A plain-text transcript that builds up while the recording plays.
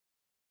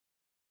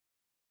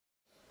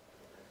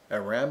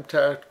At RAMM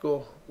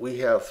Tactical, we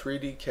have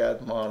 3D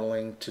CAD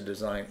modeling to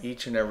design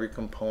each and every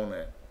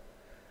component.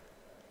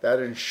 That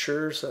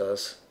ensures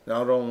us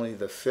not only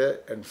the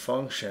fit and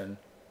function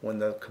when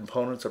the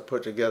components are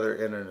put together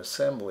in an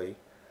assembly,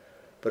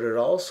 but it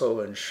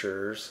also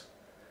ensures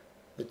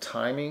the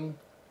timing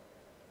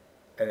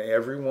and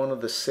every one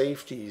of the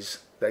safeties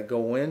that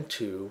go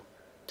into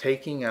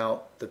taking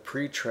out the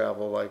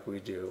pre-travel like we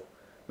do.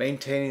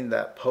 Maintaining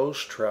that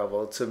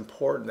post-travel, it's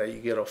important that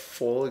you get a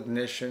full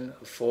ignition,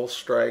 a full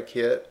strike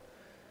hit,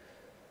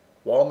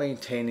 while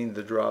maintaining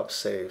the drop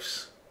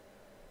safes.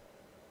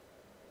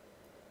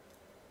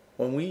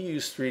 When we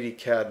use 3D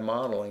CAD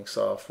modeling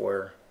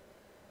software,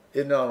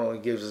 it not only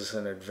gives us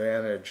an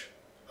advantage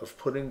of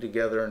putting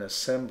together an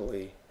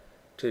assembly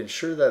to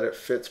ensure that it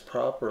fits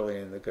properly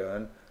in the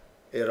gun,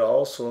 it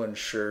also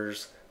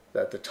ensures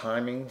that the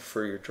timing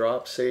for your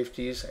drop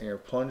safeties and your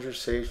plunger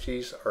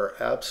safeties are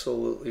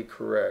absolutely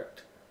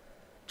correct,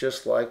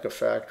 just like a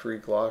factory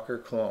Glock or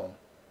clone.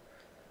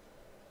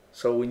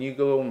 So when you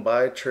go and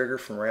buy a trigger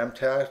from RAMM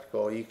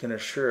Tactical, you can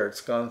assure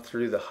it's gone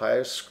through the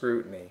highest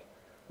scrutiny.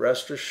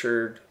 Rest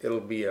assured,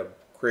 it'll be a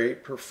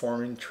great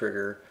performing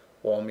trigger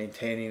while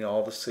maintaining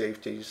all the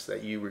safeties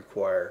that you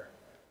require.